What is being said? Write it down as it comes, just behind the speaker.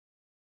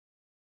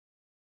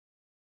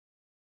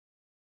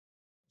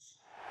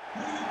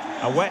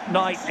A wet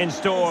night in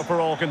store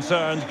for all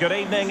concerned. Good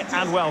evening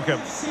and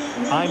welcome.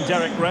 I'm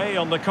Derek Ray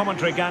on the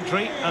commentary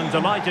gantry and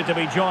delighted to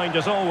be joined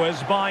as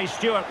always by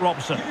Stuart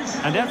Robson.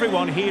 And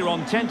everyone here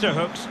on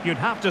tenterhooks, you'd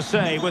have to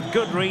say with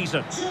good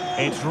reason.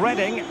 It's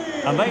Reading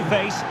and they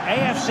face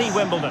AFC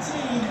Wimbledon.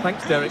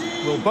 Thanks, Derek.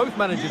 Well, both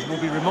managers will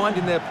be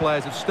reminding their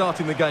players of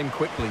starting the game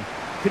quickly,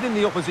 pinning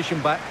the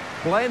opposition back,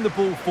 playing the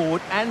ball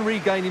forward and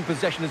regaining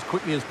possession as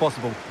quickly as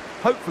possible.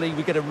 Hopefully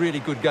we get a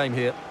really good game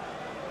here.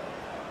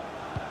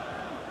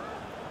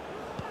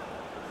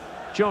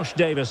 Josh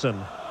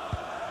Davison.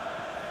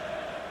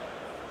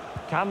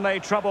 Can they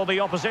trouble the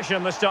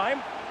opposition this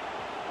time?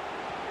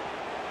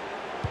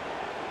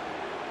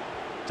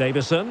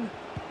 Davison.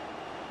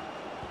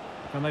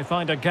 Can they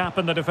find a gap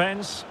in the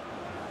defence?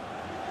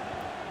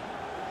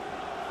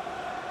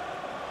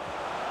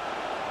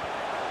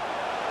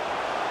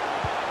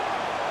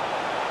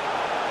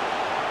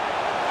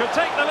 Could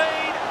take the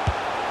lead.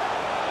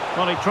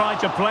 Well, he tried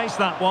to place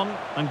that one,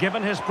 and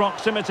given his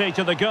proximity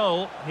to the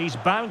goal, he's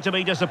bound to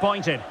be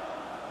disappointed.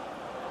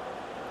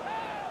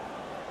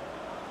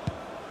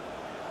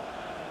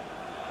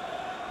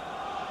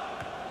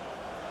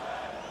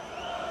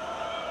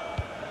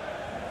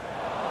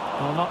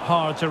 Well, not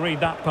hard to read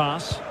that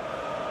pass.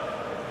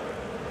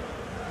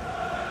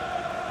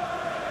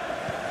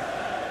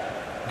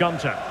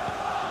 Gunter.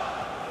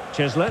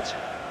 Chislett.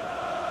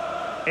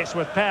 It's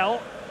with Pell.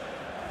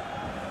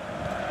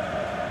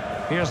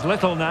 Here's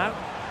Little now.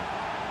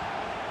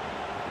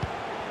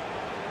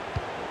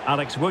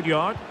 Alex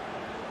Woodyard.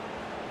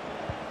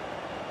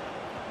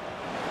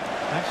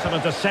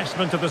 Excellent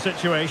assessment of the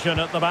situation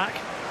at the back.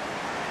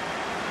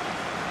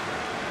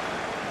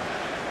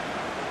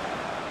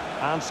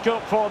 And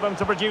scope for them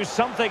to produce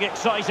something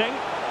exciting.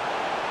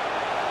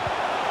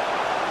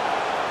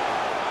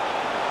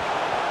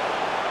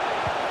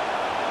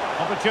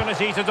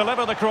 Opportunity to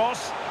deliver the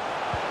cross.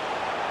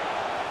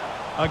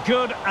 A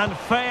good and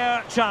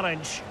fair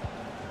challenge.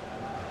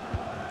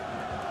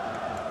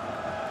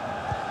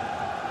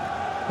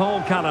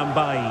 Paul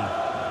Kalambai.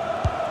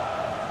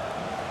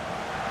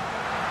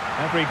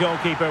 Every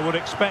goalkeeper would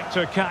expect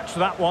to catch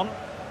that one.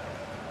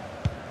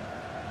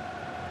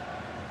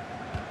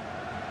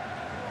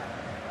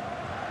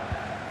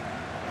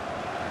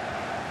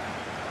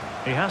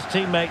 He has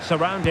teammates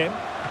around him.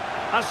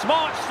 A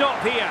smart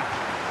stop here.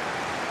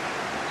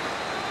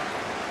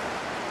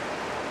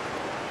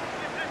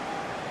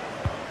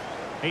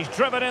 He's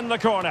driven in the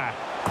corner.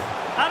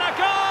 And a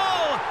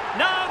goal!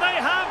 Now they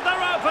have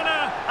their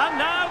opener, and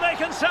now they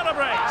can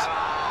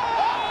celebrate.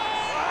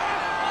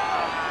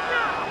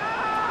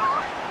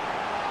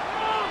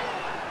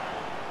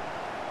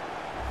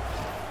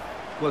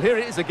 Well, here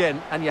it is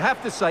again, and you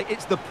have to say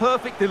it's the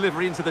perfect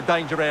delivery into the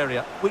danger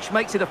area, which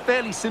makes it a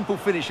fairly simple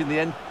finish in the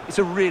end. It's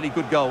a really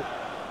good goal.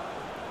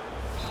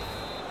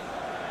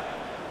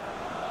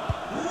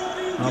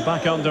 Well,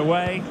 back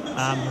underway,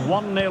 and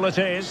 1-0 it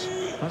is.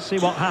 Let's see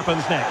what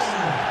happens next.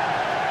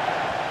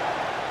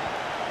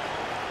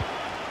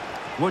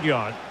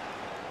 Woodyard.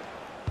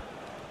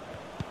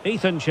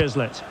 Ethan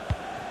Chislett.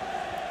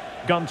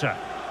 Gunter.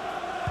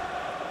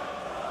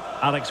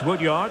 Alex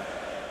Woodyard.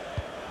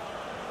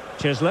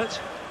 Chislett.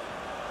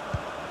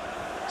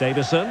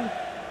 Davison.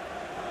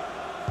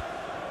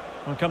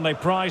 Well, can they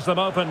prise them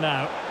open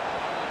now?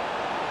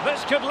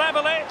 This could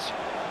level it.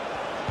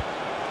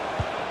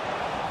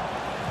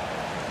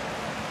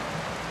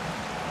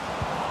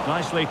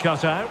 Nicely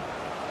cut out.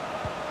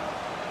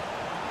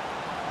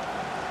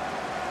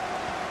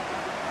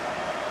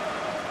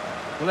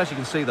 Well, as you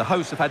can see, the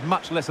hosts have had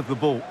much less of the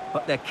ball,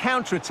 but their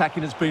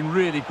counter-attacking has been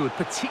really good,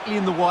 particularly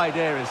in the wide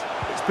areas.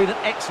 It's been an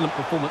excellent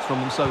performance from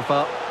them so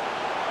far.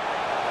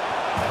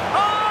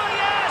 Oh,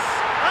 yes!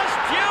 As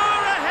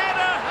pure a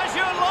header as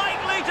you're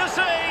likely to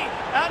see,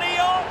 and he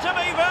ought to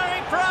be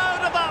very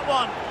proud of that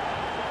one.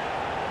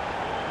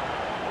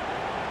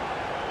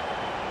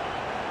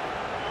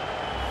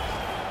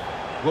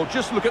 Well,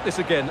 just look at this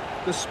again.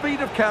 The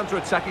speed of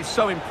counter-attack is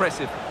so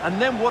impressive,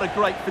 and then what a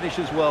great finish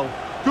as well.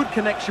 Good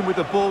connection with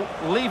the ball,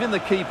 leaving the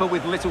keeper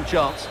with little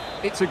chance.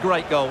 It's a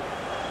great goal.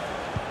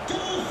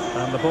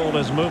 And the ball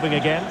is moving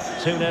again.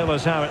 2-0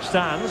 is how it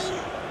stands.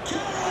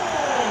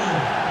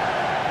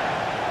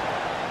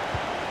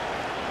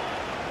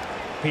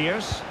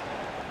 Pierce.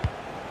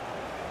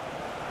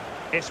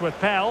 It's with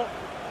Pell.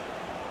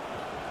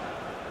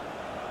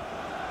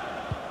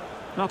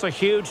 Not a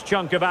huge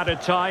chunk of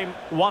added time.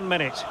 1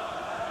 minute.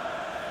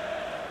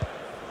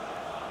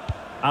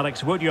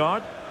 Alex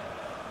Woodyard.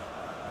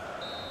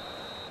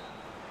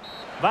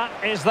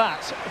 That is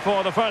that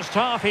for the first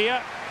half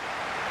here.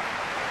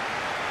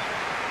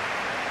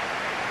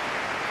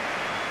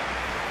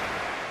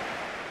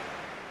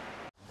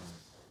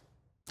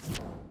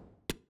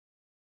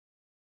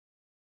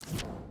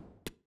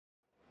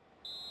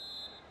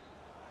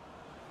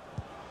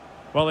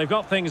 Well, they've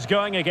got things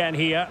going again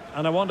here,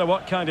 and I wonder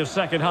what kind of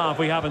second half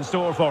we have in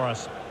store for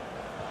us.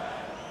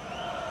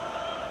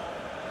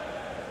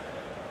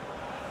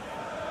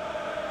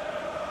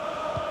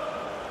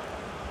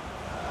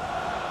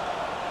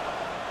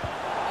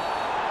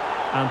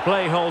 And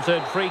play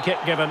halted, free kick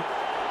given.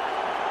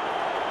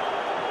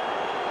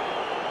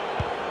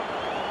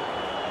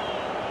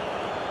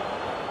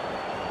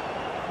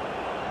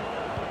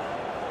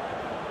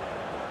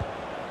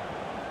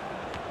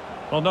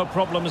 Well, no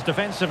problems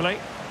defensively.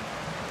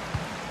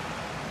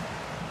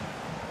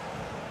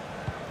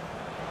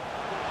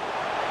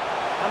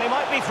 And he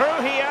might be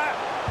through here.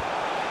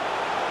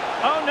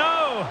 Oh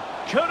no!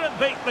 Couldn't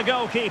beat the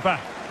goalkeeper.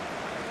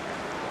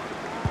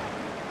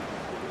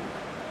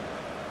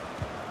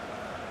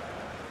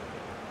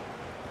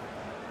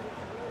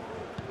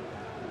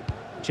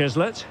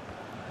 Chislett.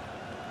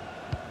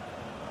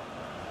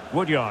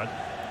 Woodyard.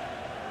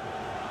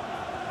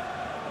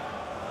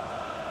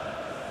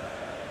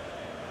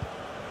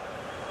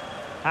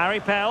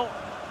 Harry Pell.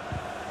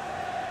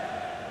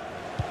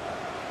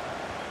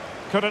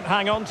 Couldn't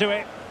hang on to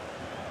it.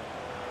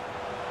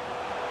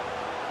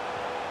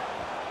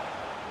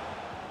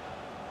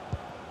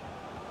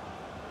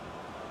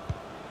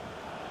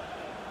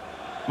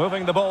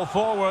 Moving the ball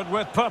forward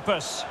with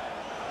purpose.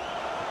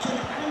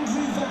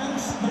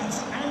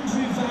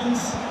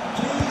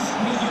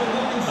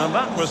 And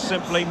that was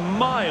simply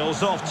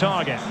miles off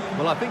target.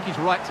 Well, I think he's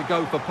right to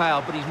go for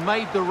power, but he's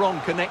made the wrong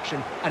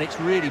connection, and it's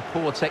really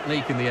poor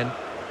technique in the end.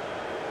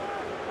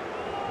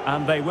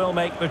 And they will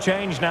make the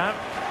change now.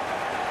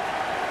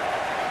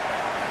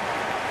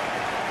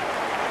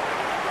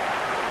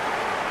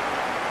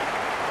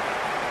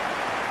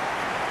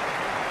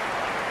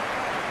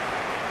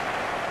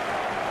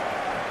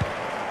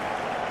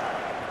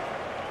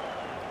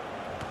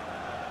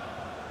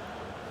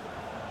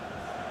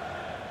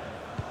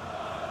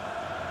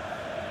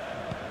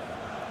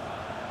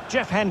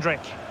 Jeff Hendrick.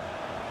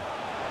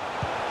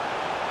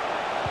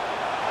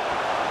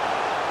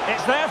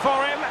 It's there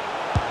for him.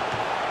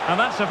 And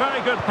that's a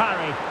very good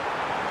parry.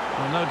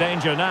 Well, no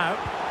danger now.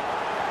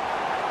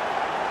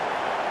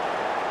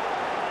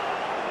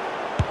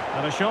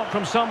 And a shot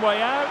from some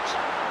way out.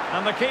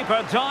 And the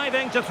keeper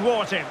diving to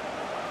thwart him.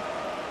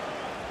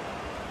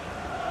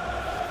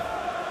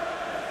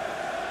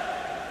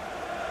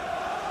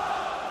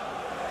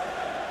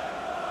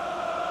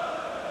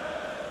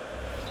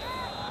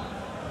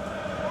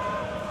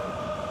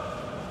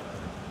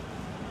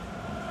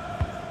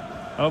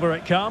 Over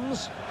it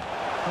comes.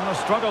 And a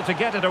struggle to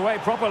get it away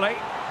properly.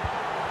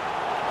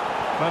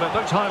 But it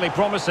looked highly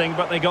promising,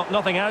 but they got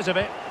nothing out of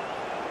it.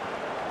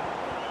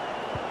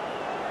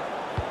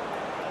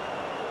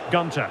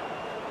 Gunter.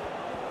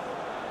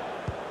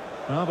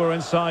 Well, we're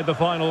inside the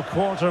final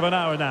quarter of an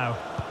hour now.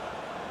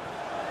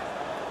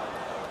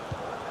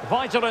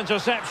 Vital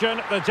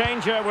interception. The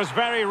danger was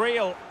very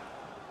real.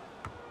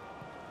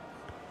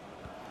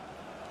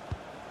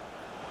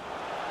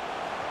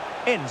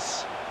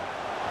 Ince.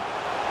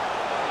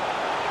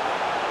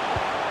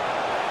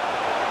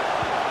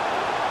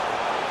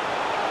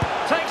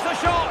 Takes the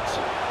shot.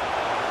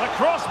 The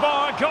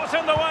crossbar got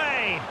in the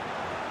way.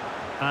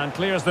 And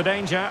clears the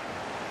danger.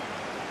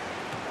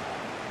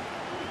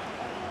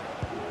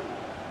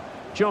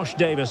 Josh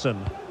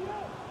Davison.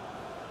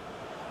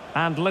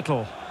 And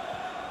Little.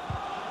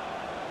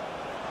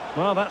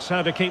 Well, that's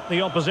how to keep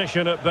the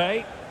opposition at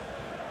bay.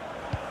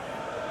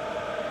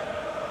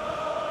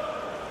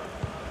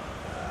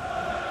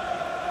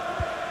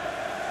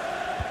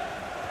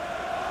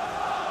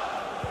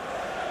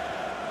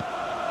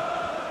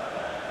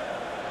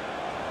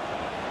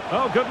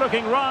 Oh,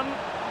 good-looking run.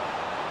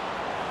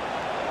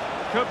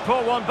 Could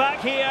pull one back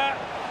here.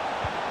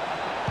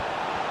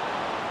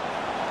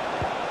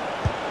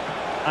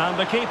 And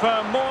the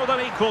keeper more than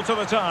equal to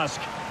the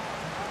task.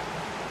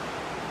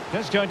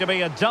 There's going to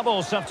be a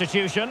double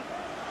substitution.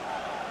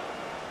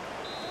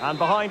 And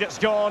behind it's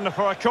gone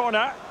for a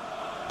corner.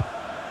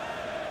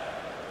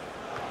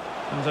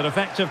 And an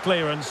effective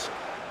clearance.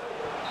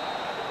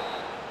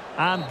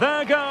 And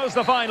there goes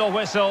the final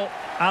whistle.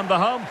 And the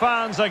home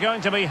fans are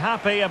going to be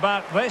happy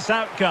about this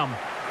outcome.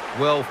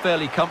 Well,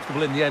 fairly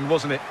comfortable in the end,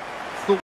 wasn't it?